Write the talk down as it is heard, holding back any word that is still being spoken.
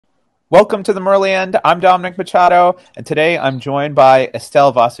Welcome to the Murali End. I'm Dominic Machado, and today I'm joined by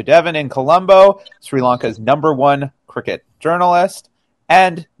Estelle Vasudevan in Colombo, Sri Lanka's #1 cricket journalist,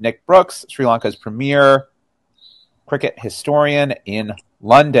 and Nick Brookes, Sri Lanka's premier cricket historian in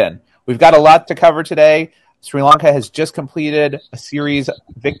London. We've got a lot to cover today. Sri Lanka has just completed a series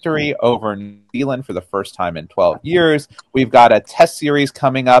victory over New Zealand for the first time in 12 years. We've got a test series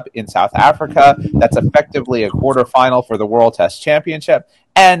coming up in South Africa that's effectively a quarterfinal for the World Test Championship.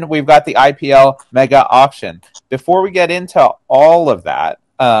 And we've got the IPL mega auction. Before we get into all of that,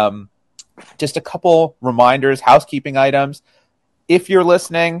 just a couple reminders, housekeeping items. If you're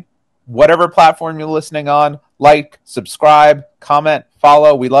listening, whatever platform you're listening on, like, subscribe, comment,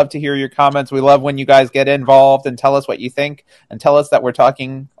 follow. We love to hear your comments. We love when you guys get involved and tell us what you think and tell us that we're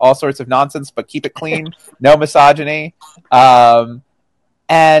talking all sorts of nonsense, but keep it clean, no misogyny. If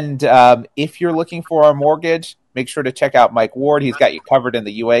you're looking for a mortgage, make sure to check out Mike Ward. He's got you covered in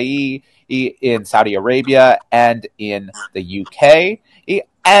the UAE, in Saudi Arabia, and in the UK.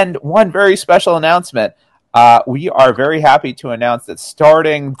 And one very special announcement. We are very happy to announce that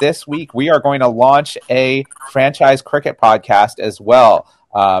starting this week, we are going to launch a franchise cricket podcast as well.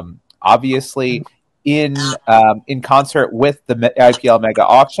 Obviously, in concert with the IPL Mega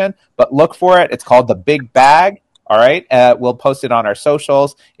Auction, but look for it. It's called The Big Bag. All right. We'll post it on our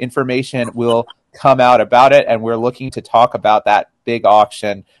socials. Information will come out about it, and we're looking to talk about that big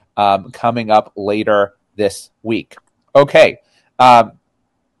auction coming up later this week. Okay.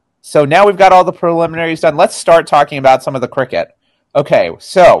 So now we've got all the preliminaries done. Let's start talking about some of the cricket. Okay,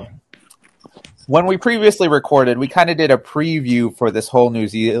 so when we previously recorded, we kind of did a preview for this whole New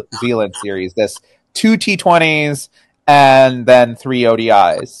Zealand series, this 2 T20s and then 3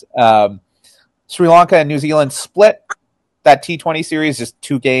 ODIs. Sri Lanka and New Zealand split that T20 series, just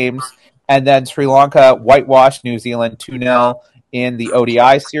 2 games, and then Sri Lanka whitewashed New Zealand 2-0 in the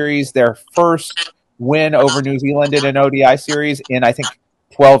ODI series, their first win over New Zealand in an ODI series in, I think,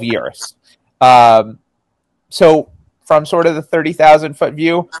 12 years. So from sort of the 30,000-foot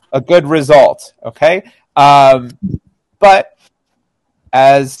view, a good result, okay? But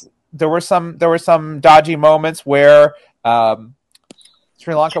as there were some dodgy moments where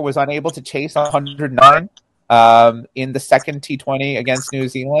Sri Lanka was unable to chase 109 in the second T20 against New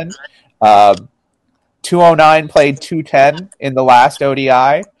Zealand. 209 played 210 in the last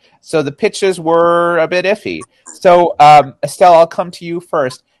ODI. So the pitches were a bit iffy. So, Estelle, I'll come to you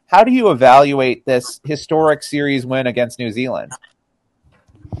first. How do you evaluate this historic series win against New Zealand?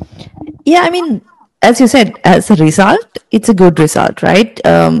 Yeah, I mean, as you said, as a result, it's a good result, right?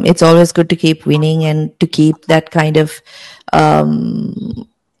 It's always good to keep winning and to keep that kind of, the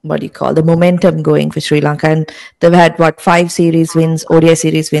momentum going for Sri Lanka. And they've had, 5 series wins, ODI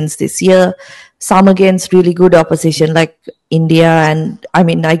series wins this year. Some against really good opposition like India, and I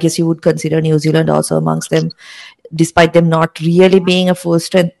mean, I guess you would consider New Zealand also amongst them, despite them not really being a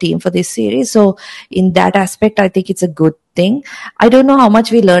full-strength team for this series. So in that aspect, I think it's a good thing. I don't know how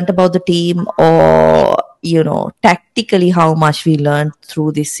much we learned about the team or, tactically how much we learned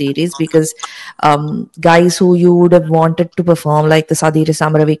through this series, because guys who you would have wanted to perform, like the Sadira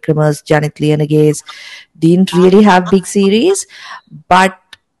Samaravikramas, Janit Lianages, didn't really have big series. But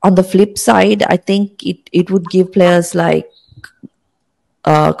on the flip side, I think it would give players like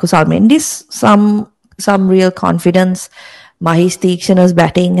Kusal Mendis some real confidence. Mahesh Theekshana's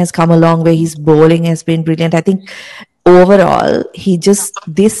batting has come a long way. His bowling has been brilliant. I think overall,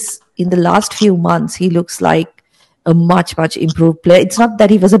 in the last few months, he looks like a much, much improved player. It's not that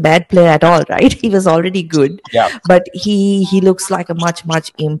he was a bad player at all, right? He was already good. Yeah. But he looks like a much,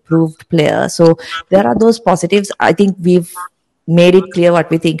 much improved player. So there are those positives. I think we've made it clear what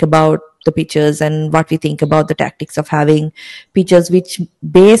we think about the pitchers and what we think about the tactics of having pitchers which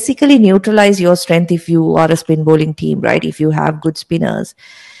basically neutralize your strength if you are a spin bowling team, right? If you have good spinners,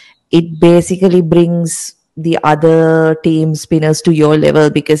 it basically brings the other team spinners to your level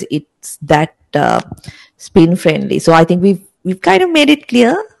because it's that spin friendly. So I think we've kind of made it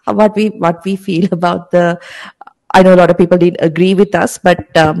clear what we feel about I know a lot of people didn't agree with us, but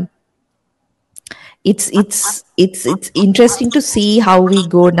it's interesting to see how we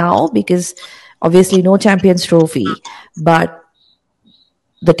go now, because obviously no Champions Trophy, but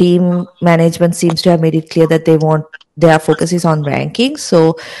the team management seems to have made it clear that their focus is on rankings.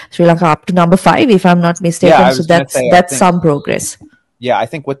 So Sri Lanka up to number 5, if I'm not mistaken. Yeah, so that's some progress. Yeah, I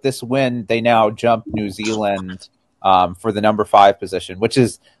think with this win, they now jump New Zealand for the number 5 position, which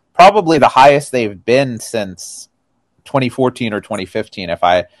is probably the highest they've been since 2014 or 2015, if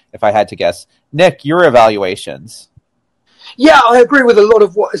I had to guess. Nick, your evaluations. Yeah, I agree with a lot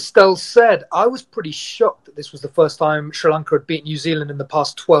of what Estelle said. I was pretty shocked that this was the first time Sri Lanka had beat New Zealand in the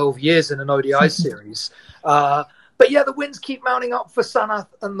past 12 years in an ODI series. But yeah, the wins keep mounting up for Sanath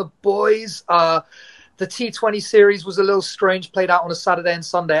and the boys. The T20 series was a little strange, played out on a Saturday and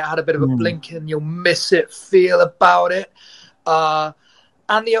Sunday. It had a bit of a blink and you'll miss it feel about it.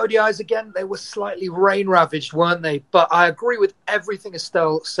 And the ODIs, again, they were slightly rain-ravaged, weren't they? But I agree with everything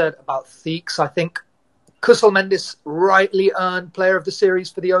Estelle said about Theeks. I think Kusal Mendis rightly earned Player of the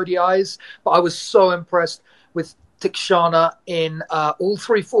Series for the ODIs, but I was so impressed with Tikshana in all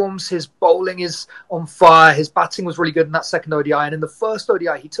three forms. His bowling is on fire. His batting was really good in that second ODI. And in the first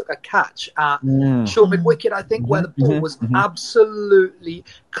ODI, he took a catch at short mid-wicket, I think, where the ball was absolutely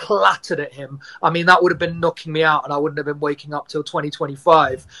clattered at him. I mean, that would have been knocking me out and I wouldn't have been waking up till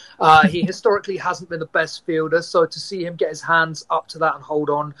 2025. He historically hasn't been the best fielder, so to see him get his hands up to that and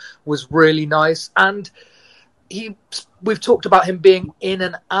hold on was really nice. And we've talked about him being in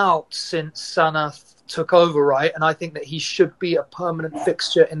and out since Sanath took over, right? And I think that he should be a permanent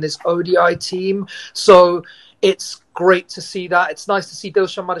fixture in this ODI team. So it's great to see that. It's nice to see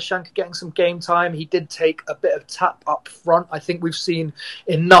Dilshan Madhushanka getting some game time. He did take a bit of tap up front. I think we've seen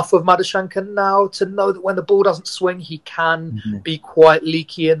enough of Madhushanka now to know that when the ball doesn't swing, he can be quite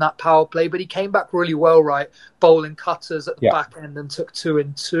leaky in that power play. But he came back really well, right? Bowling cutters at the back end and took 2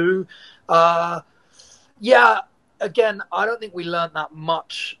 in 2. Yeah, again, I don't think we learned that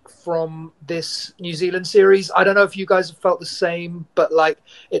much from this New Zealand series. I don't know if you guys have felt the same, but like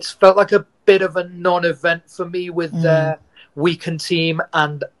it's felt like a bit of a non-event for me with their weakened team,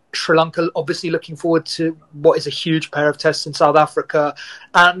 and Sri Lanka obviously looking forward to what is a huge pair of tests in South Africa.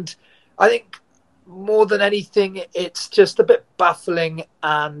 And I think more than anything, it's just a bit baffling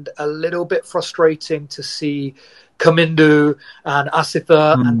and a little bit frustrating to see Kamindu and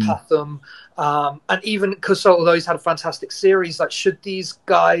Asitha and Patham and even Kusal, although he's had a fantastic series. Like, should these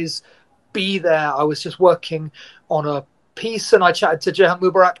guys be there? I was just working on a piece and I chatted to Jehan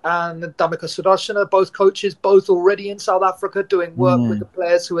Mubarak and Damika Sudarshana, both coaches, both already in South Africa doing work with the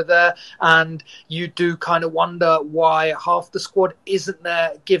players who are there. And you do kind of wonder why half the squad isn't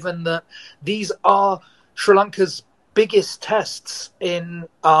there, given that these are Sri Lanka's biggest tests in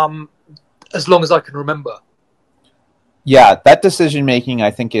as long as I can remember. Yeah, that decision making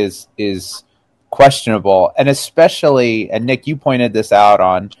I think is questionable, and especially, and Nick, you pointed this out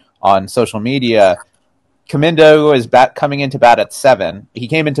on social media. Kamindu is coming into bat at 7. He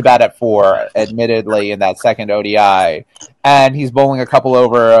came into bat at 4, admittedly, in that second ODI, and he's bowling a couple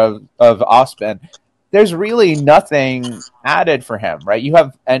over of Osman. There's really nothing added for him, right? You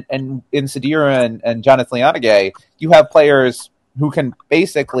have, and in Sadira and Jonathan Lianage, you have players who can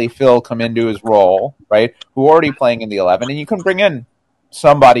basically fill Kamindu's role, right? Who are already playing in the 11, and you can bring in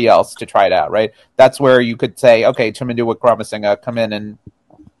somebody else to try it out, right? That's where you could say, okay, Chamindu Wickramasinghe, come in and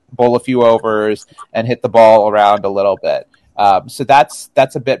bowl a few overs and hit the ball around a little bit. So that's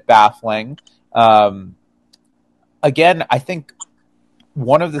a bit baffling. Again, I think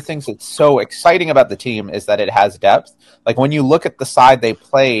one of the things that's so exciting about the team is that it has depth. Like, when you look at the side they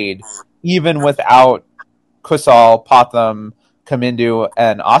played, even without Kusal, Patham, Kamindu,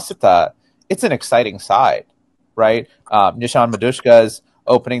 and Asita, it's an exciting side, right? Nishan Madushka's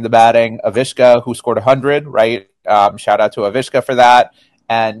opening the batting. Avishka, who scored 100, right? Shout out to Avishka for that.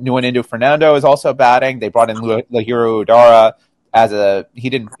 And Nuanindu Fernando is also batting. They brought in Lahiru Udara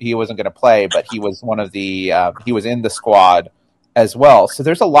he wasn't going to play, but he was one of the he was in the squad as well. So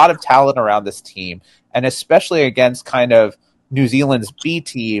there's a lot of talent around this team, and especially against kind of New Zealand's B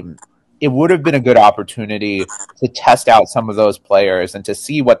team, it would have been a good opportunity to test out some of those players and to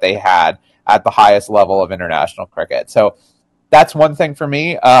see what they had at the highest level of international cricket. So that's one thing for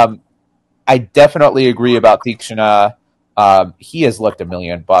me. I definitely agree about Tikshana. He has looked $1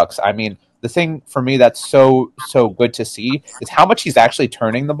 million. I mean, the thing for me that's so good to see is how much he's actually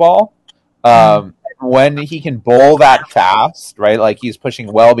turning the ball. When he can bowl that fast, right? Like, he's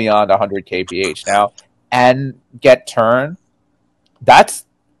pushing well beyond 100 kph now and get turn. That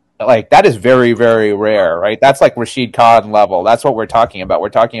is very, very rare, right? That's like Rashid Khan level. That's what we're talking about. We're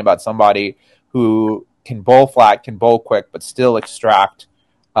talking about somebody who can bowl flat, can bowl quick, but still extract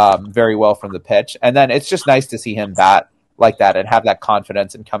very well from the pitch. And then it's just nice to see him bat like that and have that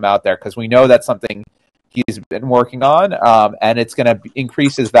confidence and come out there, because we know that's something he's been working on, and it's going to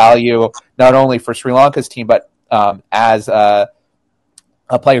increase his value not only for Sri Lanka's team, but as a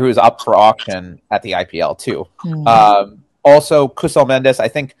player who is up for auction at the IPL too. Also, Kusal Mendis, I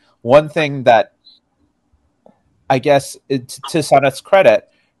think one thing that, I guess, to Sanath's credit,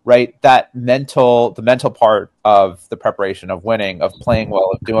 right, the mental part of the preparation of winning, of playing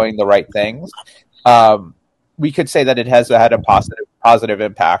well, of doing the right things, we could say that it has had a positive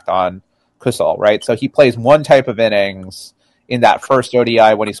impact on Kusal, right? So he plays one type of innings in that first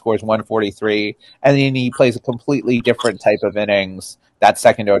ODI when he scores 143, and then he plays a completely different type of innings that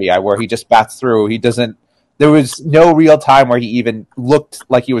second ODI where he just bats through. There was no real time where he even looked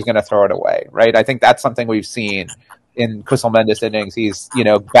like he was going to throw it away, right? I think that's something we've seen in Kusal Mendes innings. He's,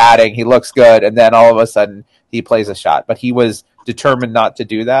 batting, he looks good, and then all of a sudden he plays a shot. But he was determined not to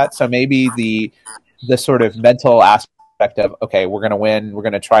do that. So maybe the sort of mental aspect of, okay, we're going to win, we're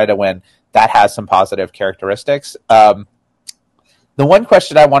going to try to win, that has some positive characteristics. The one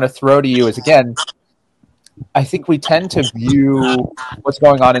question I want to throw to you is, again, I think we tend to view what's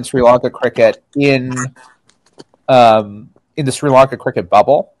going on in Sri Lanka cricket in the Sri Lanka cricket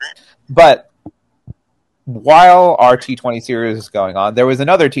bubble. But while our T20 series is going on, there was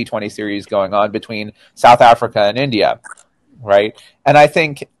another T20 series going on between South Africa and India, right? And I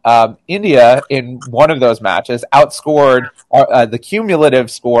think India, in one of those matches, outscored the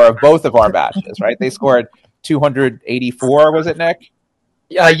cumulative score of both of our matches, right? They scored 284, was it, Nick?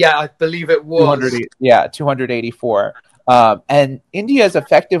 Yeah, I believe it was. 284. And India has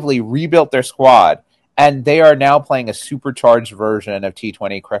effectively rebuilt their squad, and they are now playing a supercharged version of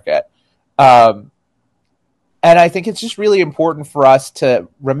T20 cricket. And I think it's just really important for us to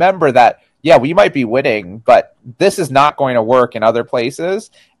remember that, yeah, we might be winning, but this is not going to work in other places,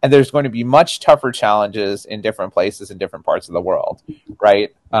 and there's going to be much tougher challenges in different places in different parts of the world,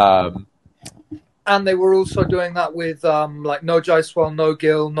 right? And they were also doing that with like no Jaiswal, no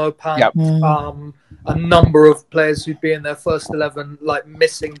Gill, no Pant, Yep. a number of players who'd be in their first 11 like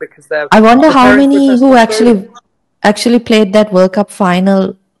missing because they're. I wonder how many who actually played that World Cup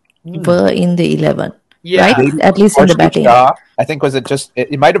final were in the 11. Yeah, right? At least in the batting. Shah, I think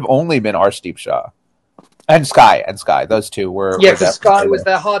it might have only been Arshdeep Shah and Sky. Those two were. Yeah, because Sky was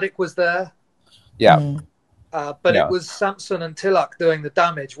there, Hardik was there. Yeah. But it was Samson and Tilak doing the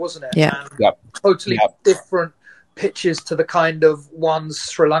damage, wasn't it? Yeah. And totally different pitches to the kind of ones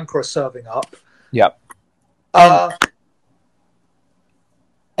Sri Lanka are serving up. Yep.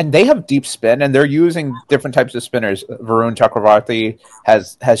 And they have deep spin, and they're using different types of spinners. Varun Chakravarti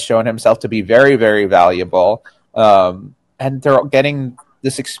has shown himself to be very, very valuable. And they're getting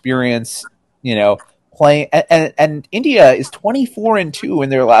this experience, playing. And India is 24-2 in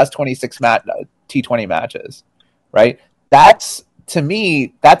their last 26 T20 matches, right? To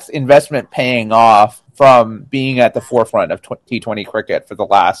me, that's investment paying off from being at the forefront of T20 cricket for the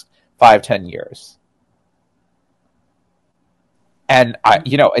last 5-10 years. And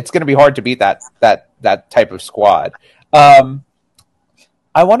it's going to be hard to beat that type of squad. I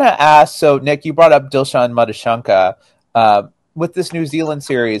want to ask. So, Nick, you brought up Dilshan Madhushanka. With this New Zealand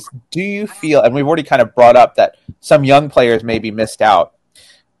series, do you feel? And we've already kind of brought up that some young players may be missed out.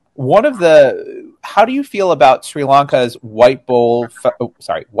 How do you feel about Sri Lanka's white ball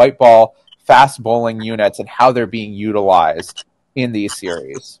fast bowling units and how they're being utilized in these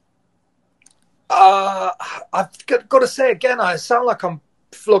series? I've got to say again, I sound like I'm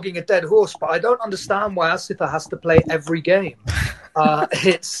flogging a dead horse, but I don't understand why Asitha has to play every game.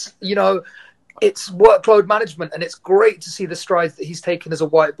 It's workload management, and it's great to see the strides that he's taken as a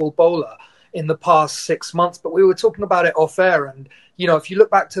white ball bowler in the past 6 months. But we were talking about it off air, and if you look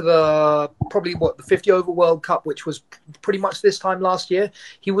back to the 50 over World Cup, which was pretty much this time last year,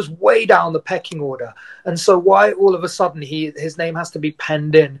 he was way down the pecking order. And so why all of a sudden his name has to be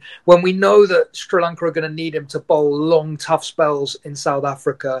penned in when we know that Sri Lanka are going to need him to bowl long, tough spells in South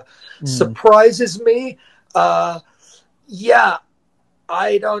Africa? Surprises me. I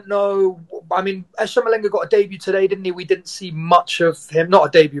don't know. I mean, Esha Malinga got a debut today, didn't he? We didn't see much of him. Not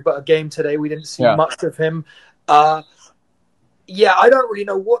a debut, but a game today. We didn't see much of him. I don't really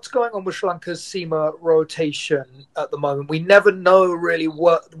know what's going on with Sri Lanka's seamer rotation at the moment. We never know really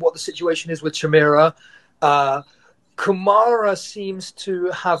what the situation is with Chamira. Kumara seems to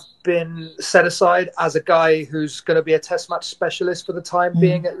have been set aside as a guy who's going to be a test match specialist for the time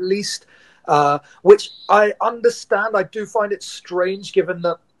being, at least. Which I understand. I do find it strange, given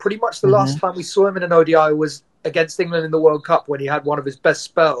that pretty much the last time we saw him in an ODI was against England in the World Cup when he had one of his best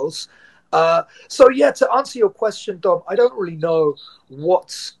spells. To answer your question, Dom, I don't really know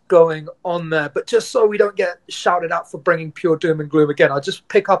what's going on there. But just so we don't get shouted out for bringing pure doom and gloom again, I'll just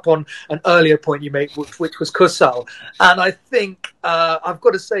pick up on an earlier point you made, which was Kusal. And I think I've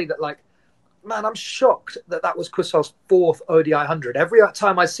got to say that, man, I'm shocked that was Kusal's 4th ODI 100. Every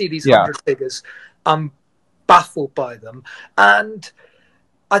time I see these 100 figures, I'm baffled by them. And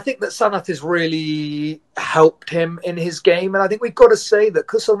I think that Sanath has really helped him in his game. And I think we've got to say that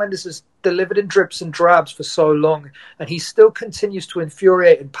Kusal Mendes has delivered in drips and drabs for so long, and he still continues to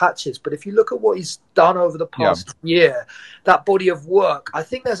infuriate in patches. But if you look at what he's done over the past year, that body of work, I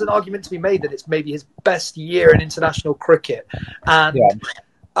think there's an argument to be made that it's maybe his best year in international cricket. And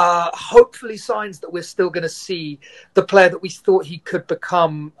hopefully signs that we're still going to see the player that we thought he could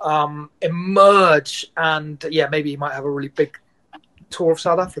become emerge. And maybe he might have a really big tour of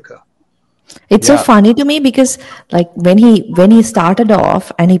South Africa. It's so funny to me because like when he started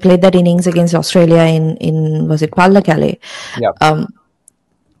off and he played that innings against Australia in was it Pallakale?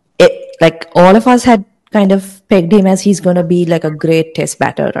 Like all of us had kind of pegged him as he's going to be like a great test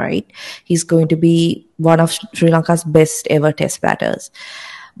batter, right? He's going to be one of Sri Lanka's best ever test batters.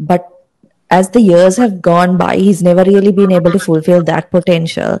 But as the years have gone by, he's never really been able to fulfill that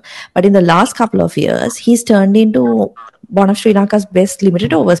potential. But in the last couple of years, he's turned into one of Sri Lanka's best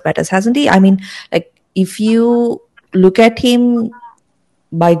limited overs batters, hasn't he? I mean, like if you look at him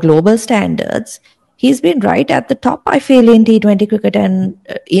by global standards, he's been right at the top, I feel, in T20 cricket and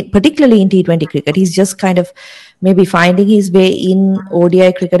particularly in T20 cricket. He's just kind of maybe finding his way in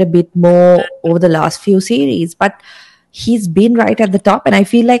ODI cricket a bit more over the last few series. But he's been right at the top, and I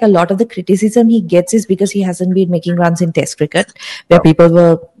feel like a lot of the criticism he gets is because he hasn't been making runs in Test cricket, where people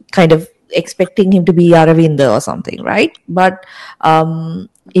were kind of expecting him to be Aravinda or something, right? But in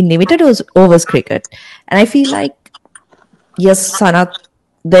limited overs cricket, and I feel like, yes, Sanath,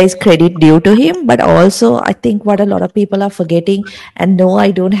 there is credit due to him, but also I think what a lot of people are forgetting, and no,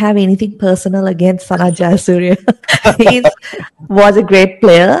 I don't have anything personal against Sanath Jayasuriya. He was a great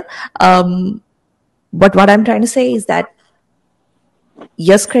player. But what I'm trying to say is that,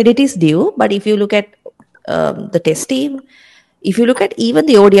 yes, credit is due, but if you look at the test team, if you look at even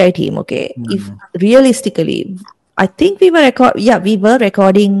the ODI team, if realistically, I think we were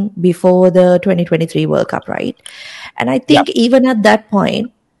recording before the 2023 World Cup, right? And I think even at that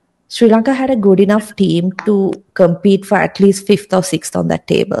point, Sri Lanka had a good enough team to compete for at least 5th or 6th on that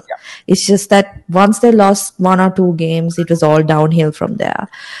table. It's just that once they lost 1 or 2 games, it was all downhill from there.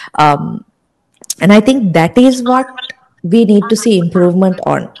 And I think that is what we need to see improvement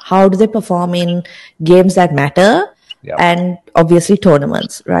on. How do they perform in games that matter? And obviously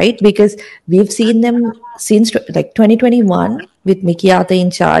tournaments, right? Because we've seen them since like 2021 with Mickey Arthur in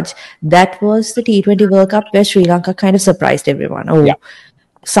charge. That was the T20 World Cup where Sri Lanka kind of surprised everyone.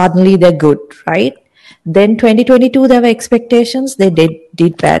 Suddenly they're good, right? Then 2022, there were expectations. They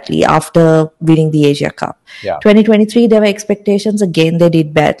did badly after winning the Asia Cup. 2023, there were expectations. Again, they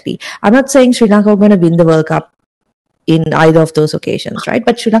did badly. I'm not saying Sri Lanka are going to win the World Cup in either of those occasions, right?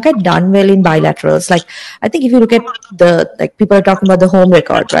 But Sri Lanka had done well in bilaterals. Like, I think if you look at people are talking about the home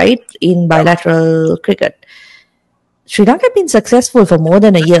record, right? In bilateral cricket, Sri Lanka have been successful for more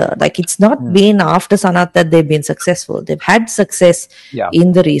than a year. Like, it's not been after Sanath that they've been successful. They've had success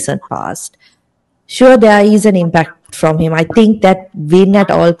in the recent past. Sure, there is an impact from him. I think that win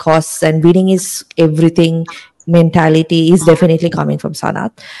at all costs and winning is everything mentality is definitely coming from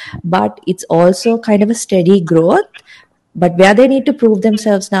Sanath. But it's also kind of a steady growth. But where they need to prove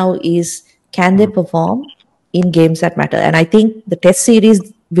themselves now is, can they perform in games that matter? And I think the test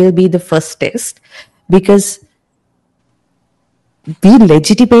series will be the first test, because we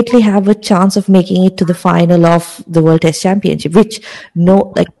legitimately have a chance of making it to the final of the World Test Championship, which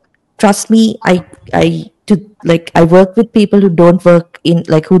trust me, I work with people who don't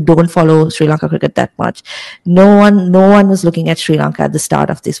who don't follow Sri Lanka cricket that much. No one was looking at Sri Lanka at the start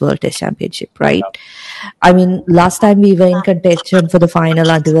of this World Test Championship, right? I mean, last time we were in contention for the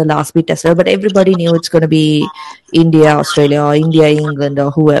final until the last bit as well, but everybody knew it's going to be India, Australia, or India, England, or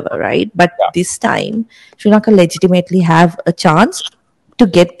whoever, right? But this time, Sri Lanka legitimately have a chance to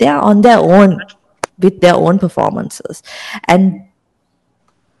get there on their own, with their own performances. And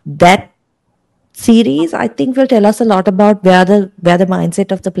that series, I think, will tell us a lot about where the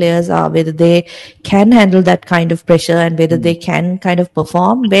mindset of the players are, whether they can handle that kind of pressure, and whether they can kind of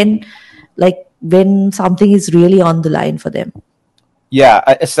perform when something is really on the line for them. Yeah,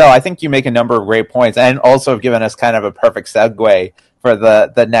 Estelle, I think you make a number of great points, and also have given us kind of a perfect segue for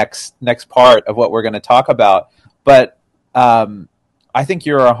the next part of what we're going to talk about. But I think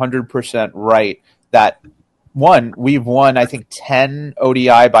you're 100% right that, we've won, I think, 10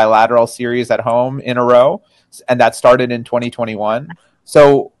 ODI bilateral series at home in a row, and that started in 2021.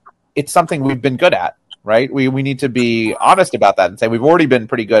 So it's something we've been good at, right? We need to be honest about that and say we've already been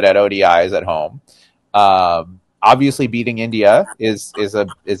pretty good at ODIs at home. Obviously, beating India is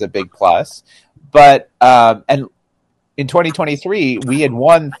a big plus, but and in 2023 we had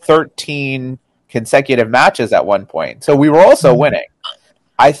won 13 consecutive matches at one point, so we were also winning.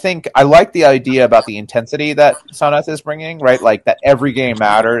 I think I like the idea about the intensity that Sanath is bringing, right? Like that every game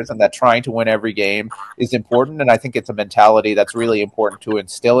matters and that trying to win every game is important. And I think it's a mentality that's really important to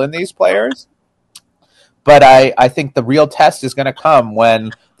instill in these players. But I think the real test is going to come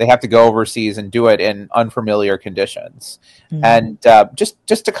when they have to go overseas and do it in unfamiliar conditions. And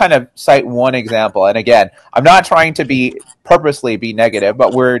just to kind of cite one example, and again, I'm not trying to purposely be negative,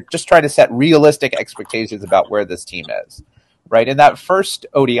 but we're just trying to set realistic expectations about where this team is. Right? In that first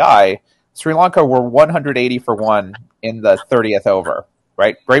ODI, Sri Lanka were 180 for 1 in the 30th over.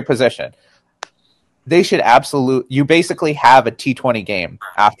 Right? Great position. They should you basically have a T20 game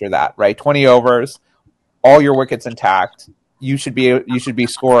after that, right? 20 overs, all your wickets intact. You should be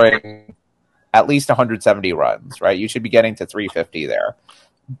scoring at least 170 runs, right? You should be getting to 350 there.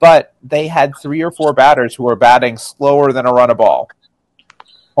 But they had 3 or 4 batters who were batting slower than a run a ball.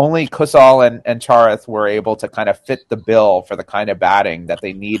 Only Kusal and Charith were able to kind of fit the bill for the kind of batting that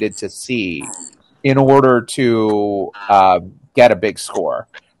they needed to see in order to get a big score,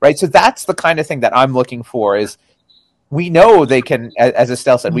 right? So that's the kind of thing that I'm looking for is we know they can, as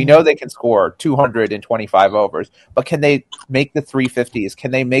Estelle said, we know they can score 225 overs, but can they make the 350s?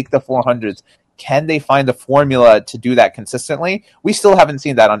 Can they make the 400s? Can they find the formula to do that consistently? We still haven't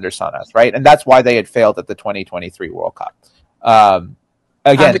seen that under Sanath, right? And that's why they had failed at the 2023 World Cup.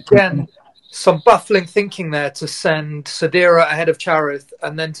 Again, some baffling thinking there to send Sadira ahead of Charith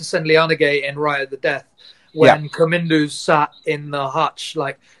and then to send Lianage in right at the death when Kamindu's sat in the hutch.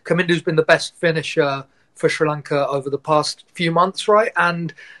 Like, Kamindu's been the best finisher for Sri Lanka over the past few months, right?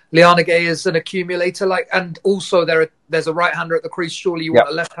 And Lianage is an accumulator, and also there's a right-hander at the crease. Surely you want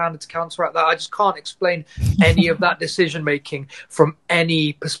a left-hander to counteract that. I just can't explain any of that decision-making from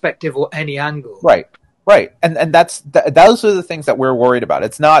any perspective or any angle. Right. And those are the things that we're worried about.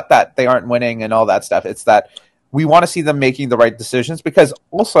 It's not that they aren't winning and all that stuff. It's that we want to see them making the right decisions because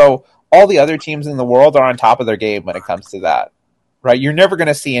also all the other teams in the world are on top of their game when it comes to that. Right, you're never going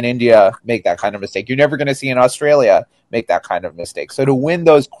to see in India make that kind of mistake. You're never going to see in Australia make that kind of mistake. So to win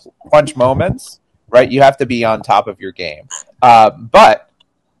those crunch moments, right, you have to be on top of your game. But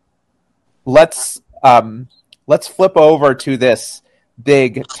let's flip over to this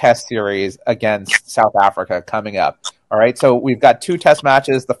big test series against South Africa coming up. All right, so we've got 2 test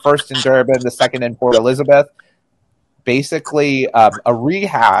matches: the first in Durban, the second in Port Elizabeth. Basically a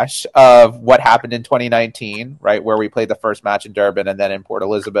rehash of what happened in 2019, right, where we played the first match in Durban and then in Port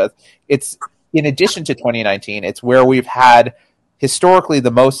Elizabeth. It's in addition to 2019, it's where we've had historically the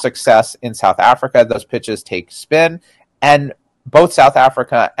most success in South Africa. Those pitches take spin, and both South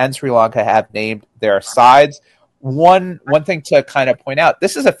Africa and Sri Lanka have named their sides. One thing to kind of point out,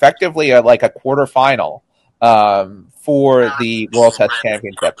 this is effectively a quarterfinal for the World Test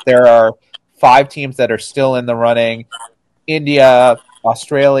Championship. There are 5 teams that are still in the running: India,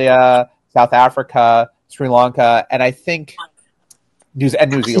 Australia, South Africa, Sri Lanka, and I think New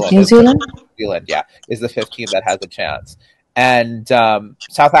Zealand. New Zealand, is the 5th team that has a chance. And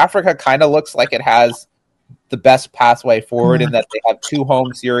South Africa kind of looks like it has the best pathway forward in that they have 2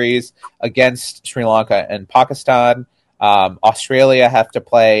 home series against Sri Lanka and Pakistan. Australia have to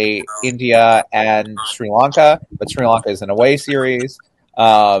play India and Sri Lanka, but Sri Lanka is an away series.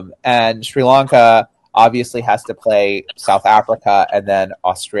 And Sri Lanka obviously has to play South Africa and then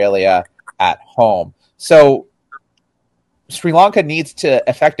Australia at home. So Sri Lanka needs to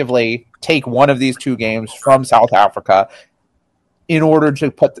effectively take one of these 2 games from South Africa in order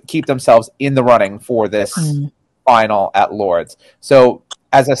to keep themselves in the running for this final at Lord's. So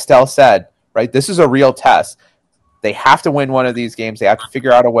as Estelle said, right, this is a real test. They have to win one of these games. They have to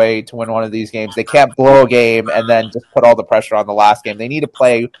figure out a way to win one of these games. They can't blow a game and then just put all the pressure on the last game. They need to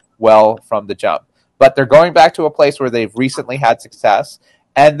play well from the jump. But they're going back to a place where they've recently had success,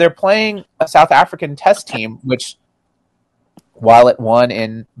 and they're playing a South African test team, which, while it won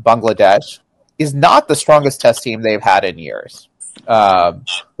in Bangladesh, is not the strongest test team they've had in years.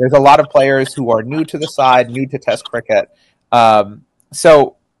 There's a lot of players who are new to the side, new to test cricket.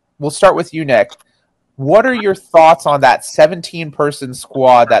 So we'll start with you, Nick. What are your thoughts on that 17-person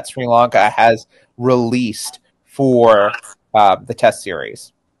squad that Sri Lanka has released for the test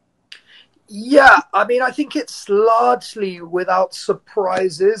series? Yeah, I mean, I think it's largely without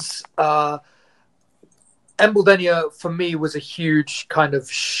surprises. Embledenia, for me, was a huge kind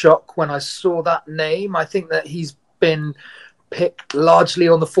of shock when I saw that name. I think that he's been picked largely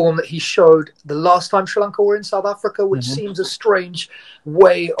on the form that he showed the last time Sri Lanka were in South Africa, which seems a strange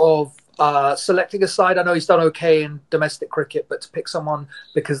way of selecting a side. I know he's done okay in domestic cricket, but to pick someone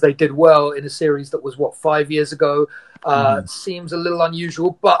because they did well in a series that was, 5 years ago, seems a little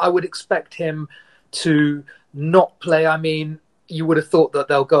unusual. But I would expect him to not play. I mean, you would have thought that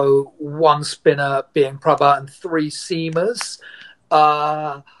they'll go one spinner being Prabhat and three seamers.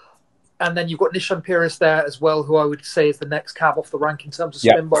 And then you've got Nishan Pires there as well, who I would say is the next cab off the rank in terms of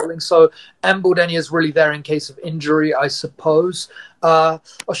spin bowling. So Mbaldenia is really there in case of injury, I suppose.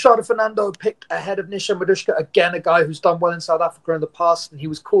 Oshada Fernando picked ahead of Nishan Madushka, again, a guy who's done well in South Africa in the past, and he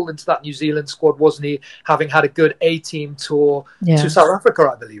was called into that New Zealand squad, wasn't he? Having had a good A-team tour to South Africa,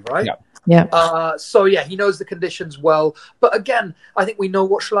 I believe, right? Yeah. So yeah, he knows the conditions well. But again, I think we know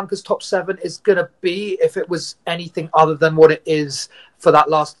what Sri Lanka's top seven is going to be. If it was anything other than what it is for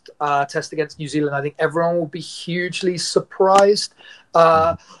that last test against New Zealand, I think everyone will be hugely surprised.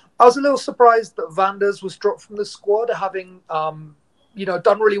 I was a little surprised that Vanders was dropped from the squad, having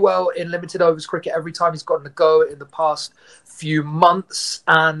done really well in limited overs cricket every time he's gotten a go in the past few months.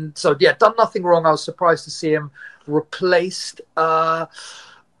 And so yeah, done nothing wrong. I was surprised to see him replaced.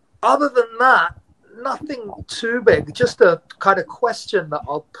 Other than that, nothing too big. Just a kind of question that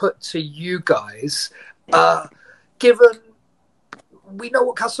I'll put to you guys. Given we know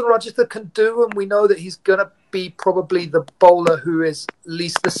what Kasun Rajitha can do, and we know that he's going to be probably the bowler who is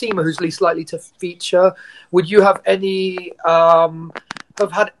least, the seamer who's least likely to feature, would you have any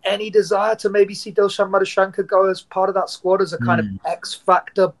have had any desire to maybe see Dilshan Madhushankar go as part of that squad as a kind of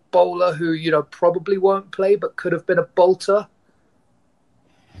X-factor bowler who, probably won't play but could have been a bolter?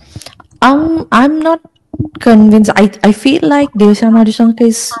 I'm not convinced. I feel like Dilshan Madhushankar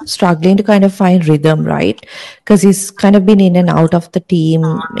is struggling to kind of find rhythm, right? Because he's kind of been in and out of the team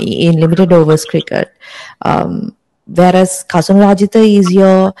in limited overs cricket. Whereas Kasun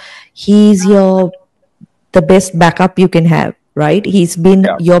Rajitha he's the best backup you can have, right? He's been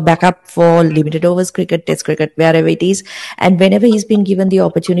your backup for limited overs cricket, test cricket, wherever it is. And whenever he's been given the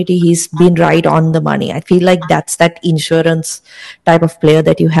opportunity, he's been right on the money. I feel like that's that insurance type of player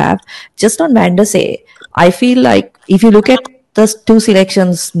that you have. Just on Van der Say, I feel like if you look at the two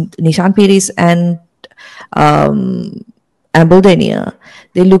selections, Nishan Pires and Ambaldenia,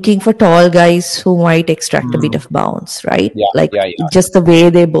 they're looking for tall guys who might extract a bit of bounce, right? Just the way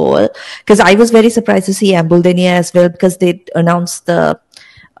they bowl. Because I was very surprised to see Ambaldenia as well, because they announced the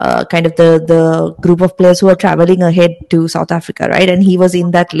kind of the group of players who are traveling ahead to South Africa, right? And he was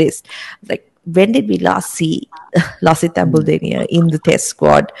in that list. Like, when did we last see Lasith Ambaldenia in the test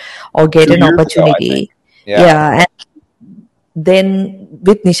squad or get an opportunity? And then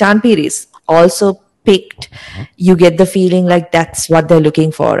with Nishan Pires also picked, you get the feeling like that's what they're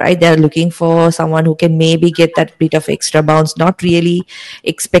looking for, right? They're looking for someone who can maybe get that bit of extra bounce, not really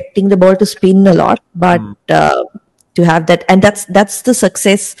expecting the ball to spin a lot, but to have that. And that's the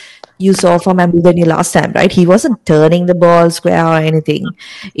success you saw from Ambaldenia last time, right? He wasn't turning the ball square or anything.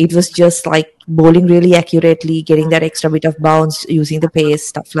 It was just like bowling really accurately, getting that extra bit of bounce, using the pace,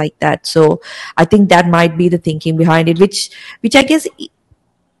 stuff like that. So I think that might be the thinking behind it, which I guess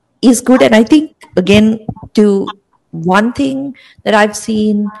is good. And I think, again, to one thing that I've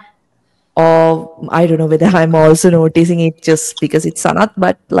seen, or I don't know whether I'm also noticing it just because it's Sanath,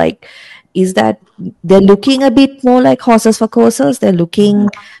 but is that they're looking a bit more like horses for courses. They're looking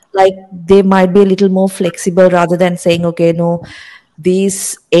like they might be a little more flexible rather than saying, okay, no,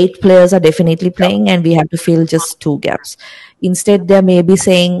 these 8 players are definitely playing and we have to fill just 2 gaps. Instead, they're maybe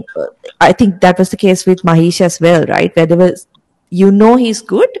saying, I think that was the case with Mahesh as well, right? Where there was, he's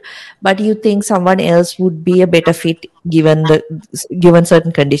good, but you think someone else would be a better fit given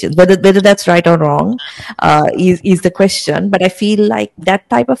certain conditions. Whether that's right or wrong is the question. But I feel like that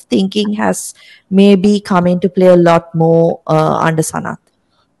type of thinking has maybe come into play a lot more under Sanath.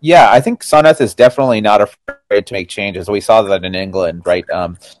 Yeah, I think Sanath is definitely not afraid to make changes. We saw that in England, right?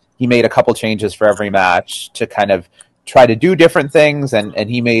 He made a couple changes for every match to kind of try to do different things, and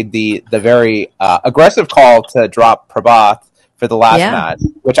he made the very aggressive call to drop Prabhat for the last match,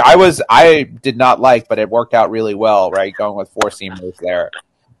 which I did not like, but it worked out really well, right? Going with 4 seamers there.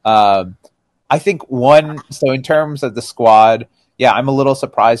 I think so in terms of the squad, I'm a little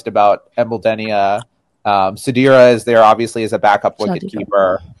surprised about Mbaldenia. Sudhira is there obviously as a backup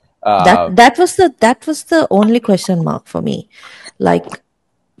wicketkeeper. That was the only question mark for me. Like,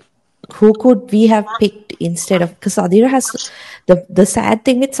 who could we have picked instead of, because Sudhira has the sad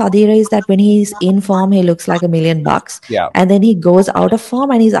thing with Sudhira is that when he's in form he looks like $1 million, and then he goes out of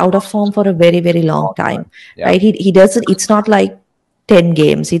form, and he's out of form for a very, very long time, right? He doesn't, it's not like 10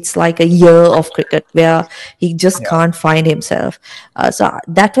 games, it's like a year of cricket where he just can't find himself. So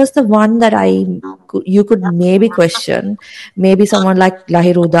that was the one that you could maybe question. Maybe someone like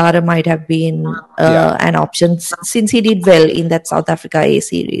Lahir Udara might have been an option, since he did well in that South Africa A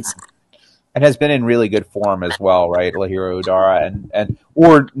series. and has been in really good form as well, right? Lahiro Udara and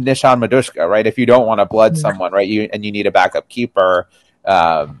or Nishan Madushka, right? If you don't want to blood someone, right, you need a backup keeper,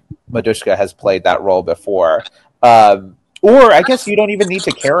 Madushka has played that role before. Or I guess you don't even need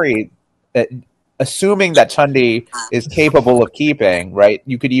to carry, assuming that Chundi is capable of keeping, right?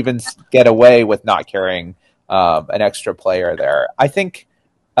 You could even get away with not carrying an extra player there. I think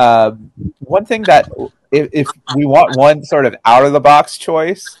one thing that if we want one sort of out of the box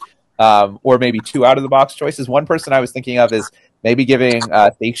choice, or maybe two out of the box choices, one person I was thinking of is maybe giving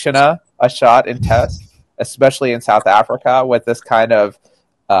Thakshana a shot in test, especially in South Africa with this kind of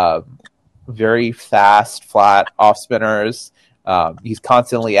very fast, flat off spinners. He's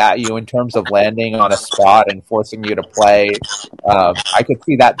constantly at you in terms of landing on a spot and forcing you to play. I could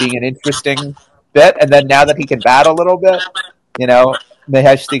see that being an interesting bit. And then now that he can bat a little bit,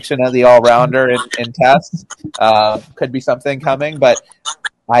 Mahesh Thakshana, the all-rounder in tests, could be something coming. But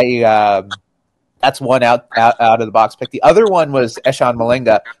that's one out of the box pick. The other one was Eshan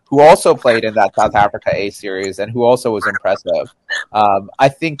Malinga, who also played in that South Africa A series and who also was impressive. I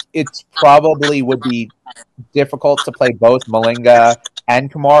think it probably would be difficult to play both Malinga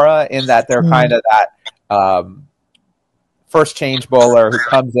and Kumara in that they're kind of that first change bowler who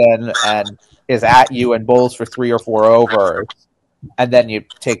comes in and is at you and bowls for 3 or 4 overs, and then you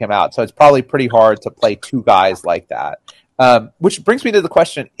take him out. So it's probably pretty hard to play two guys like that. Which brings me to the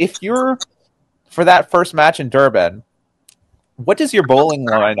question: if you're for that first match in Durban, what does your bowling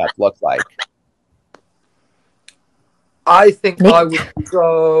lineup look like? I think I would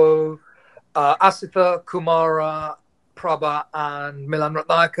go Asitha, Kumara, Prabha, and Milan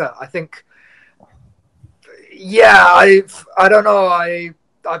Ratnayaka. I think, I don't know. I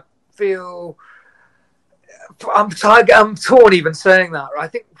feel I'm torn even saying that. I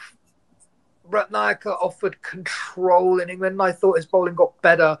think Ratnayaka offered control in England. I thought his bowling got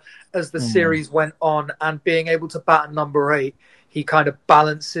better as the series went on, and being able to bat at number 8, he kind of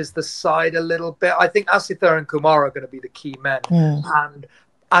balances the side a little bit. I think Asitha and Kumar are going to be the key men. And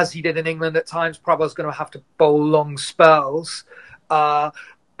as he did in England at times, Prabha's going to have to bowl long spells. But,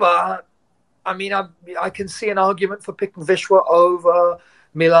 I mean, I can see an argument for picking Vishwa over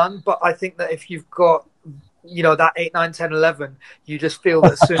Milan, but I think that if you've got that 8, 9, 10, 11, you just feel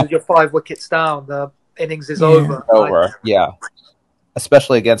that as soon as you're 5 wickets down, the innings is over.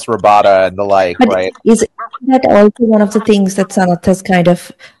 Especially against Rabada and the like, but right? Is that also one of the things that Sanath has kind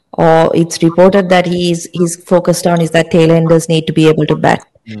of, or it's reported that he's focused on, is that tailenders need to be able to bat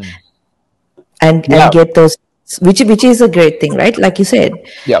and get those, which is a great thing, right? Like you said,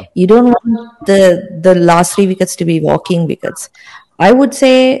 you don't want the last 3 wickets to be walking wickets. I would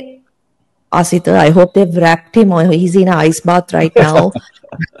say Asitha, I hope they've wrapped him, or he's in an ice bath right now.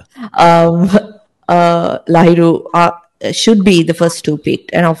 Lahiru should be the first 2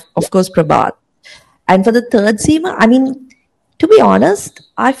 picked, and of course Prabhat. And for the third seamer, I mean, to be honest,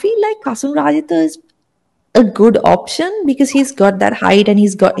 I feel like Kasum Rajitha is a good option because he's got that height and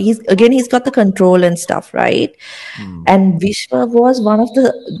he's got the control and stuff, right? And Vishwa was one of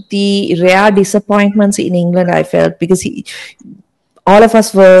the rare disappointments in England, I felt, because all of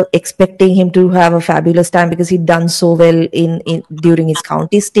us were expecting him to have a fabulous time because he'd done so well in during his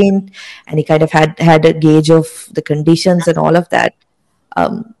county stint, and he kind of had a gauge of the conditions and all of that.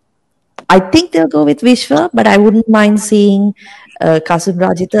 I think they'll go with Vishwa, but I wouldn't mind seeing Kasum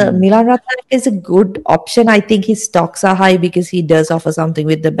Rajitha. Milan Ratnayaka is a good option. I think his stocks are high because he does offer something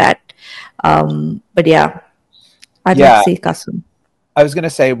with the bat. But I'd like to see Kasum. I was going to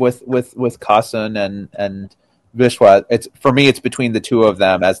say with Kasum and Vishwa, it's between the two of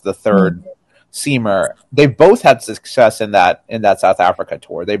them as the third seamer. They both had success in that South Africa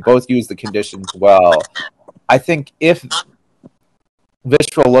tour. They both used the conditions well. I think if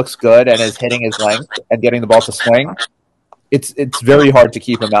Vishwa looks good and is hitting his length and getting the ball to swing, it's very hard to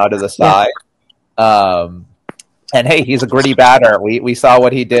keep him out of the side. And hey, he's a gritty batter. We saw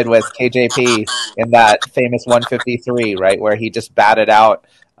what he did with KJP in that famous 153, right, where he just batted out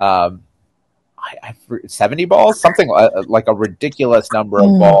 70 balls, something like a ridiculous number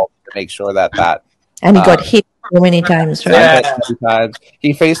of balls to make sure that and he got hit so many times, right? Many times.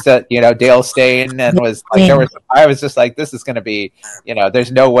 He faced Dale Steyn and was like, I was just like, this is going to be,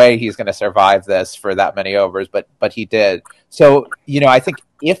 there's no way he's going to survive this for that many overs, but he did. So, I think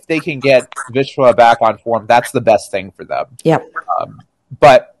if they can get Vishwa back on form, that's the best thing for them. Yep.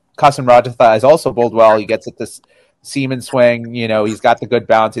 But Kasum Rajitha has also bowled well. He gets at this seam swing. He's got the good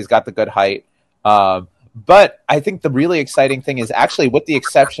bounce. He's got the good height. But I think the really exciting thing is actually, with the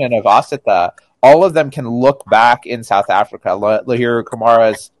exception of Asitha, all of them can look back in South Africa. Lahiri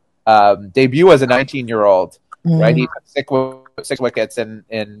Kumara's debut as a 19-year-old, right? He got sick with 6 wickets in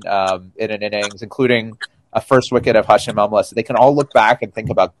an innings, including a first wicket of Hashim Amla. So they can all look back and think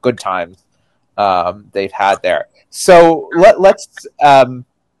about good times they've had there. So let's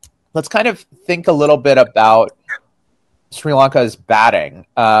kind of think a little bit about Sri Lanka's batting.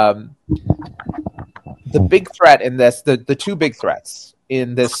 The big threat in this, the two big threats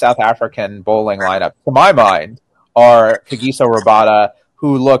in this South African bowling lineup, to my mind, are Kagiso Rabada,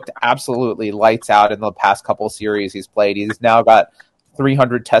 who looked absolutely lights out in the past couple series he's played. He's now got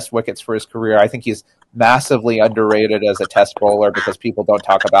 300 test wickets for his career. I think he's massively underrated as a test bowler because people don't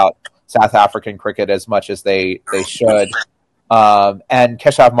talk about South African cricket as much as they should. And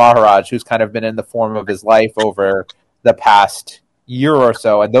Keshav Maharaj, who's kind of been in the form of his life over the past year or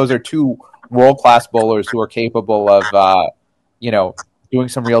so. And those are two world-class bowlers who are capable of, doing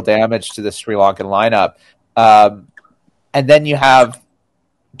some real damage to the Sri Lankan lineup. And then you have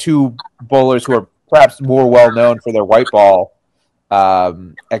two bowlers who are perhaps more well-known for their white ball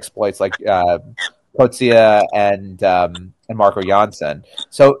exploits, like Coetzee and Marco Janssen.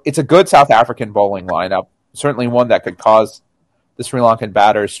 So it's a good South African bowling lineup, certainly one that could cause the Sri Lankan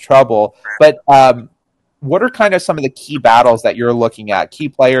batters trouble. But what are kind of some of the key battles that you're looking at, key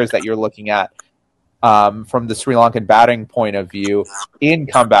players that you're looking at from the Sri Lankan batting point of view in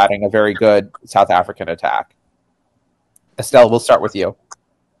combating a very good South African attack? Estelle, we'll start with you.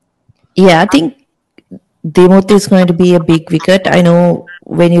 Yeah, I think Dimuth is going to be a big wicket. I know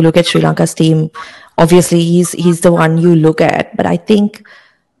when you look at Sri Lanka's team, obviously he's the one you look at, but I think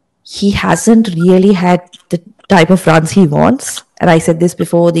he hasn't really had the type of runs he wants. And I said this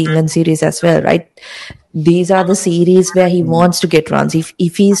before the England series as well, right? These are the series where he wants to get runs.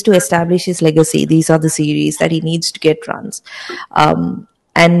 If he is to establish his legacy, these are the series that he needs to get runs.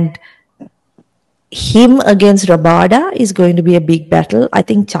 And him against Rabada is going to be a big battle. I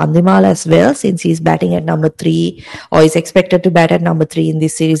think Chandimal as well, since he's batting at number 3 or is expected to bat at number 3 in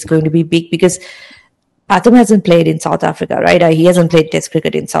this series, is going to be big because Pathum hasn't played in South Africa, right? He hasn't played Test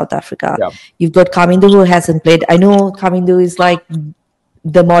cricket in South Africa. Yeah. You've got Kamindu who hasn't played. I know Kamindu is like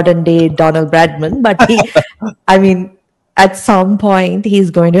the modern day Donald Bradman, but at some point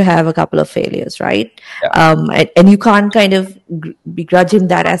he's going to have a couple of failures, right? Yeah. And you can't kind of begrudge him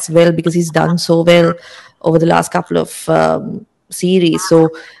that as well because he's done so well over the last couple of series. So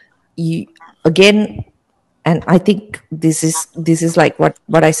and I think this is like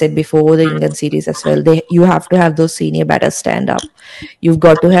what I said before the England series as well. You have to have those senior batters stand up. You've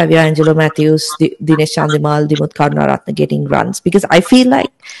got to have your Angelo Matthews, Dinesh Chandimal, Dimuth Karunaratne getting runs, because I feel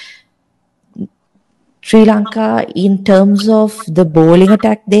like Sri Lanka, in terms of the bowling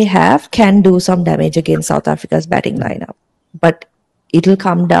attack they have, can do some damage against South Africa's batting lineup. But it'll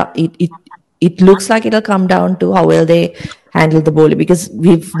come down. It looks like it'll come down to how well they handle the bowling, because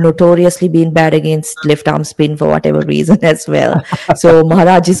we've notoriously been bad against left arm spin for whatever reason as well. So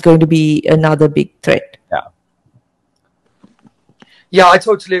Maharaj is going to be another big threat. Yeah, I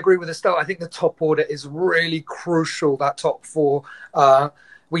totally agree with Estelle. I think the top order is really crucial, that top 4.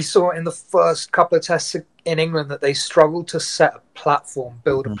 We saw in the first couple of tests in England that they struggled to set a platform,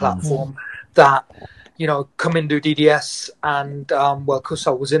 build a platform that, Kamindu, DDS, and,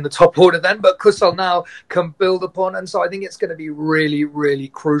 Kusal was in the top order then, but Kusal now can build upon. And so I think it's going to be really, really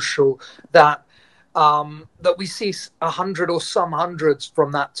crucial that we see 100 or some hundreds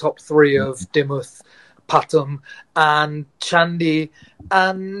from that top 3 of Dimuth, Pathum, and Chandi.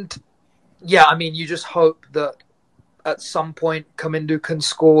 And, you just hope that at some point Kamindu can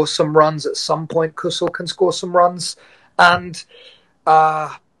score some runs, at some point Kusal can score some runs. And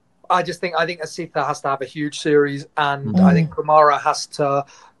I think Asitha has to have a huge series, and I think Kumara has to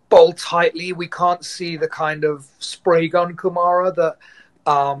bowl tightly. We can't see the kind of spray gun Kumara that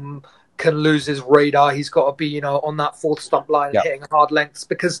can lose his radar. He's got to be, on that 4th stump line and hitting hard lengths,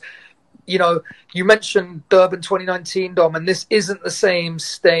 because you mentioned Durban 2019, Dom, and this isn't the same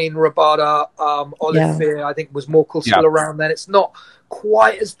Stain, Rabada, Olivier. I think was Morkel still around then. It's not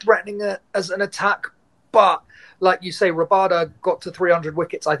quite as threatening as an attack, but like you say, Rabada got to 300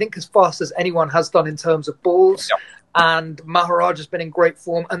 wickets, I think as fast as anyone has done in terms of balls. And Maharaj has been in great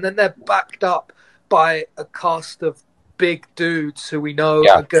form. And then they're backed up by a cast of big dudes who we know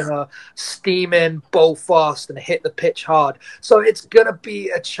are going to steam in, bowl fast, and hit the pitch hard. So it's going to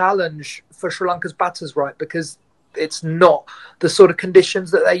be a challenge for Sri Lanka's batters, right? Because it's not the sort of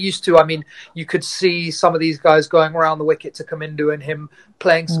conditions that they're used to. I mean, you could see some of these guys going around the wicket to come into and him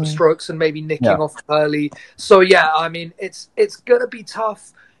playing some strokes and maybe nicking off early. So it's going to be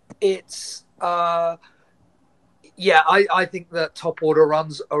tough. It's I think that top order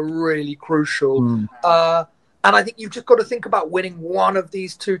runs are really crucial. And I think you've just got to think about winning one of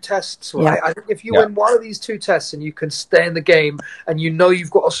these two tests, right? Yeah. I think if you win one of these two tests and you can stay in the game, and you know you've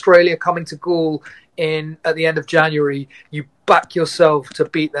got Australia coming to Gaul at the end of January, you back yourself to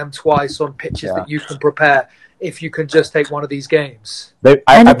beat them twice on pitches that you can prepare if you can just take one of these games.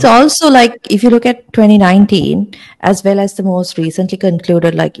 It's also like, if you look at 2019 as well as the most recently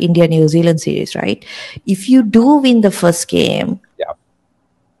concluded like India-New Zealand series, right? If you do win the first game,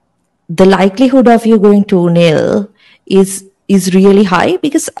 the likelihood of you going 2-0 is really high,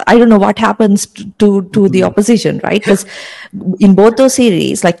 because I don't know what happens to the opposition, right? Because in both those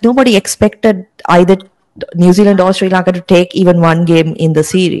series, like, nobody expected either New Zealand or Sri Lanka to take even one game in the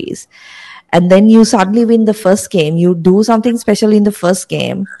series. And then you suddenly win the first game, you do something special in the first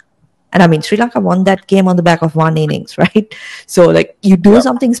game. And I mean, Sri Lanka won that game on the back of one innings, right? So like, you do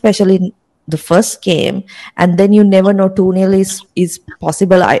something special in the first game, and then you never know 2-0 is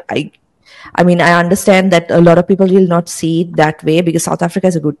possible. I mean, I understand that a lot of people will not see it that way because South Africa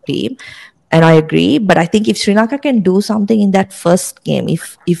is a good team, and I agree. But I think if Sri Lanka can do something in that first game,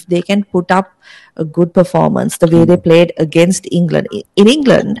 if they can put up a good performance, the way they played against England. In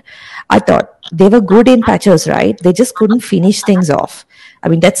England, I thought they were good in patches, right? They just couldn't finish things off. I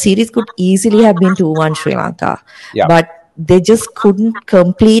mean, that series could easily have been 2-1 Sri Lanka, but they just couldn't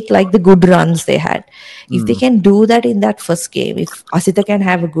complete like the good runs they had. If they can do that in that first game, if Asita can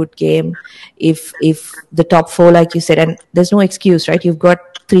have a good game, if the top four, like you said, and there's no excuse, right? You've got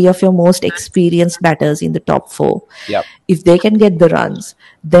 3 of your most experienced batters in the top 4. If they can get the runs,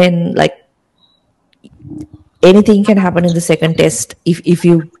 then like anything can happen in the second test if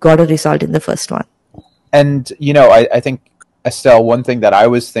you got a result in the first one. And, you know, I think, Estelle, one thing that I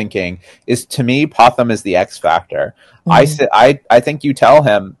was thinking is, to me, Potham is the X factor. I think you tell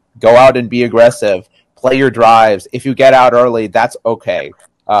him, go out and be aggressive, play your drives. If you get out early, that's okay.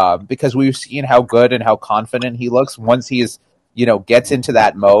 Because we've seen how good and how confident he looks once he's, you know, gets into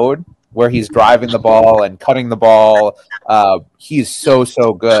that mode where he's driving the ball and cutting the ball. He's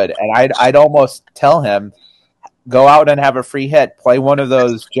so good. And I'd almost tell him, go out and have a free hit, play one of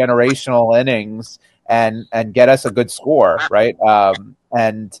those generational innings, and get us a good score, right?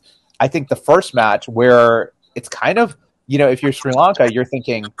 And I think the first match, where it's kind of, you know, if you're Sri Lanka, you're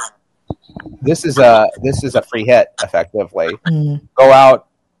thinking, this is a free hit, effectively. Go out,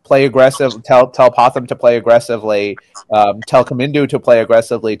 play aggressive, tell Potham to play aggressively, tell Kamindu to play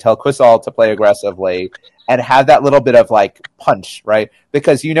aggressively, tell Quisal to play aggressively, and have that little bit of like punch, right?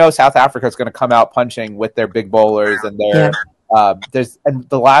 Because, you know, South Africa is going to come out punching with their big bowlers and their and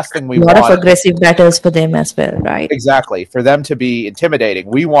the last thing we want, a lot of aggressive batters for them as well, right? Exactly, for them to be intimidating.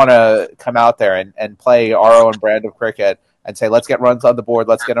 We want to come out there and play our own brand of cricket and say, let's get runs on the board,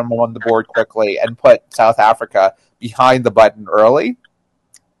 let's get them on the board quickly, and put South Africa behind the button early.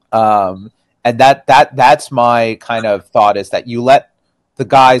 And that's my kind of thought, is that you let the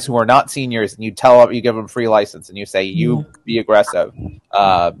guys who are not seniors, and you give them free license, and you say, you be aggressive.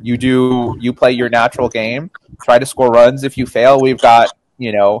 You play your natural game, try to score runs. If you fail, we've got,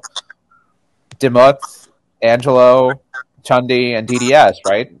 you know, Dimuth, Angelo, Chundi, and DDS,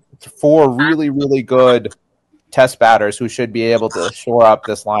 right? 4 really, really good test batters who should be able to shore up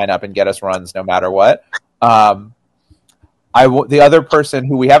this lineup and get us runs no matter what. The other person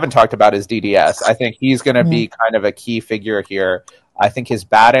who we haven't talked about is DDS. I think he's going to be kind of a key figure here. I think his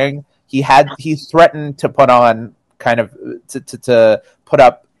batting, he threatened to put on kind of to put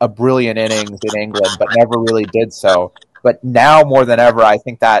up a brilliant innings in England, but never really did so. But now more than ever, I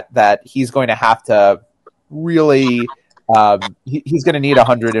think that he's going to have to really he's going to need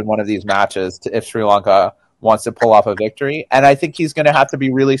 100 in one of these matches if Sri Lanka wants to pull off a victory. And I think he's going to have to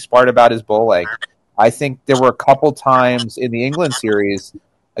be really smart about his bowling. I think there were a couple times in the England series,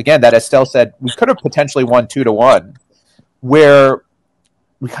 again, that Estelle said we could have potentially won 2-1, where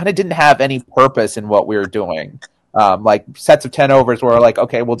we kind of didn't have any purpose in what we were doing. Like sets of 10 overs where we're like,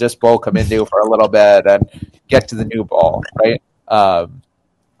 okay, we'll just bowl Kamindu for a little bit and get to the new ball, right? I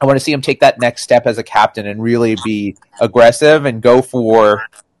want to see him take that next step as a captain and really be aggressive and go for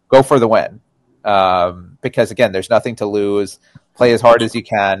the win. Because again, there's nothing to lose. Play as hard as you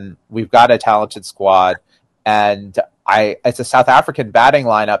can. We've got a talented squad, and it's a South African batting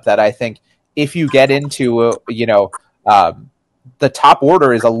lineup that I think if you get into, the top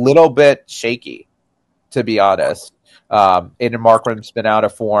order is a little bit shaky, to be honest. Aiden Markram's been out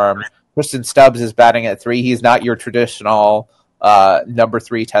of form. Kristen Stubbs is batting at 3. He's not your traditional number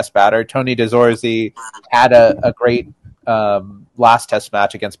 3 test batter. Tony DeZorzi had a great last test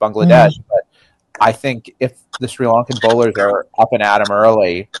match against Bangladesh, but I think if the Sri Lankan bowlers are up and at him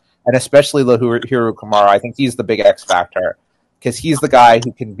early, and especially Lahuru Kumar, I think he's the big X factor. because he's the guy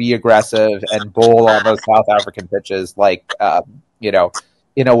who can be aggressive and bowl on those South African pitches, like,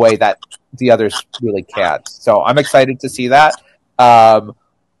 in a way that the others really can't. So I'm excited to see that.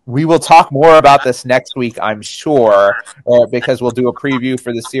 We will talk more about this next week, I'm sure, because we'll do a preview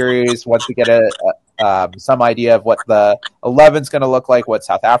for the series once we get some idea of what the 11 is going to look like, what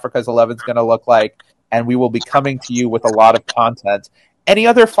South Africa's 11 is going to look like, and we will be coming to you with a lot of content. Any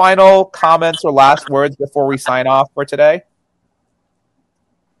other final comments or last words before we sign off for today?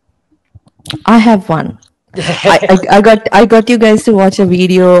 I have one. I got you guys to watch a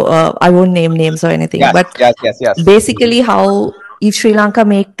video. I won't name names or anything, Yes, but yes. basically, how if Sri Lanka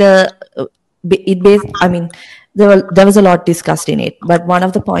make there was a lot discussed in it, but one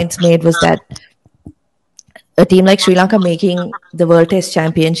of the points made was that a team like Sri Lanka making the World Test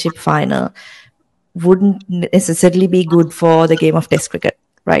Championship final wouldn't necessarily be good for the game of Test cricket,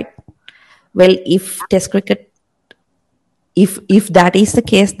 right? Well, if Test cricket, if that is the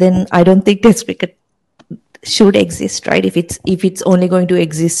case, then I don't think Test cricket should exist, right? If it's only going to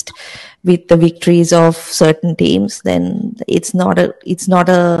exist with the victories of certain teams, then it's not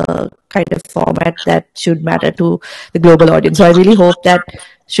a kind of format that should matter to the global audience. So I really hope that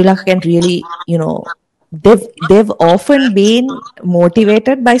Sri Lanka can really, they've often been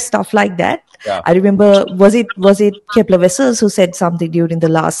motivated by stuff like that. Yeah. I remember, was it Kepler Wessels who said something during the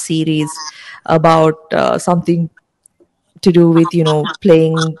last series about something to do with,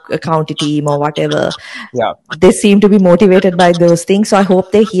 playing a county team or whatever. Yeah. They seem to be motivated by those things. So I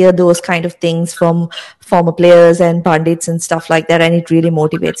hope they hear those kind of things from former players and pundits and stuff like that. And it really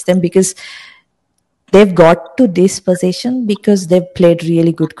motivates them, because they've got to this position because they've played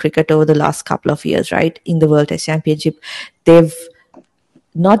really good cricket over the last couple of years, right? In the World Test Championship. They've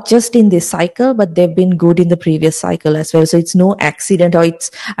not just in this cycle, but they've been good in the previous cycle as well. So it's no accident, or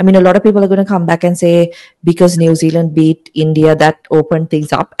a lot of people are going to come back and say, because New Zealand beat India, that opened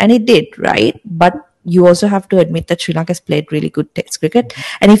things up. And it did, right? But you also have to admit that Sri Lanka has played really good Test cricket.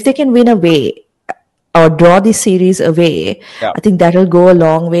 And if they can win away or draw this series away, I think that will go a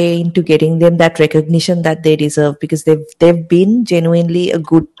long way into getting them that recognition that they deserve, because they've been genuinely a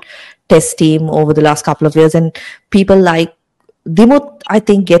good Test team over the last couple of years. And people like Dimut, I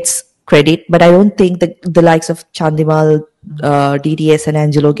think, gets credit, but I don't think the likes of Chandimal, DDS and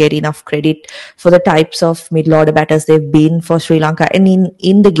Angelo get enough credit for the types of middle order batters they've been for Sri Lanka and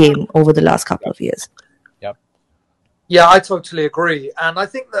in the game over the last couple of years. Yeah, I totally agree. And I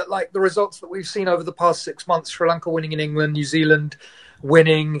think that, like, the results that we've seen over the past 6 months, Sri Lanka winning in England, New Zealand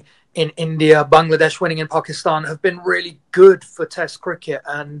winning in India, Bangladesh winning in Pakistan, have been really good for Test cricket.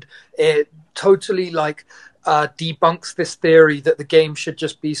 And it totally, debunks this theory that the game should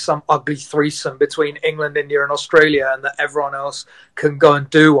just be some ugly threesome between England, India and Australia, and that everyone else can go and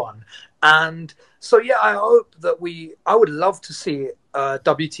do one. And so, I hope that I would love to see a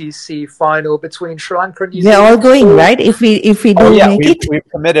WTC final between Sri Lanka and New Zealand. They're all going, right? If we do make it. We've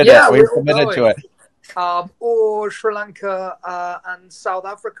committed it. We've committed to it. Or Sri Lanka and South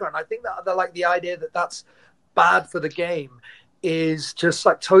Africa. And I think that the idea that that's bad for the game is just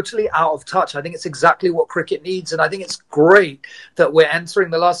totally out of touch. I think it's exactly what cricket needs. And I think it's great that we're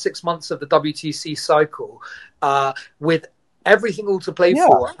entering the last 6 months of the WTC cycle with everything all to play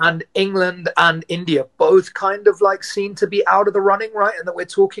for. And England and India both kind of seem to be out of the running, right? And that we're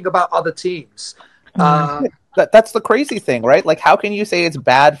talking about other teams. That's the crazy thing, right? How can you say it's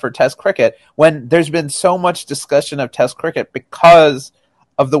bad for Test cricket when there's been so much discussion of Test cricket because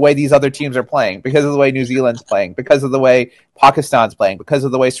of the way these other teams are playing, because of the way New Zealand's playing, because of the way Pakistan's playing, because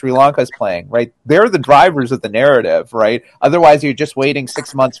of the way Sri Lanka's playing, right? They're the drivers of the narrative, right? Otherwise, you're just waiting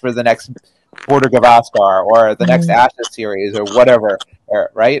 6 months for the next Border Gavaskar or the next Ashes series or whatever,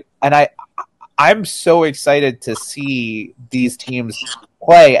 right? And I'm so excited to see these teams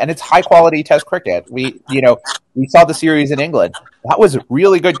play, and it's high quality Test cricket. We saw the series in England. That was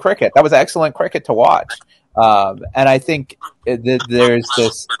really good cricket. That was excellent cricket to watch. And I think there's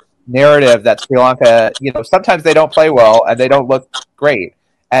this narrative that Sri Lanka, sometimes they don't play well and they don't look great.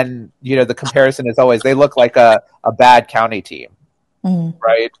 And, the comparison is always, they look like a bad county team,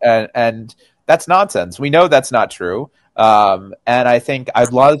 right? And that's nonsense. We know that's not true. And I think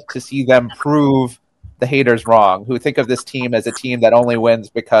I'd love to see them prove the haters wrong, who think of this team as a team that only wins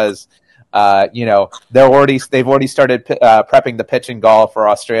because, they've already started prepping the pitch and golf for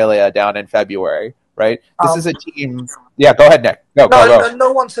Australia down in February. Right. This is a team. Yeah, go ahead, Nick. Go.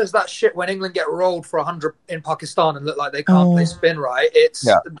 No one says that shit when England get rolled for 100 in Pakistan and look like they can't play spin, right?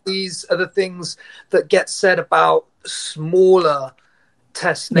 These are the things that get said about smaller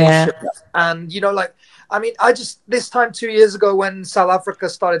Test nations. And, I mean, this time 2 years ago when South Africa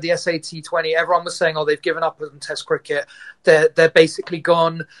started the SAT20, everyone was saying, oh, they've given up on Test cricket. They're basically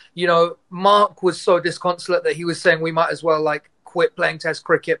gone. You know, Mark was so disconsolate that he was saying we might as well like quit playing Test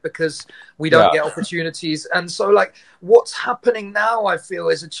cricket because we don't get opportunities. And so like what's happening now, I feel,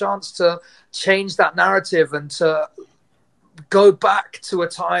 is a chance to change that narrative and to go back to a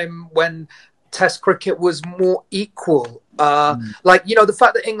time when Test cricket was more equal. Like, you know, the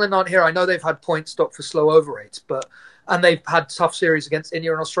fact that England aren't here, I know they've had points stopped for slow over rates, and they've had tough series against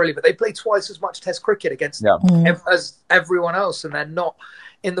India and Australia, but they play twice as much Test cricket against as everyone else, and they're not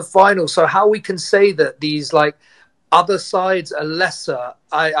in the final. So how we can say that these like other sides are lesser,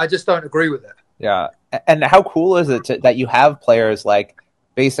 I just don't agree with it. Yeah. And how cool is it that you have players like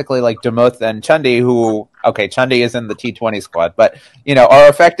basically like Demuth and Chundy, who, okay, Chundy is in the T20 squad, but, you know, are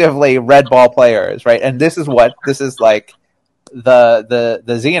effectively red ball players, right? And this is like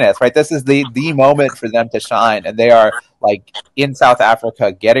the zenith, right? This is the moment for them to shine, and they are like in South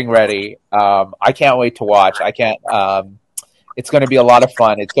Africa getting ready. I can't wait to watch. It's going to be a lot of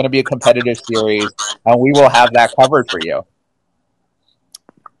fun. It's going to be a competitive series, and we will have that covered for you.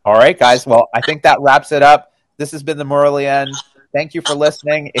 All right, guys. Well, I think that wraps it up. This has been the Murali End. Thank you for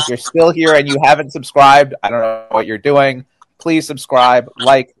listening. If you're still here and you haven't subscribed, I don't know what you're doing. Please subscribe,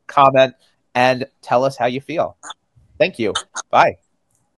 like, comment, and tell us how you feel. Thank you. Bye.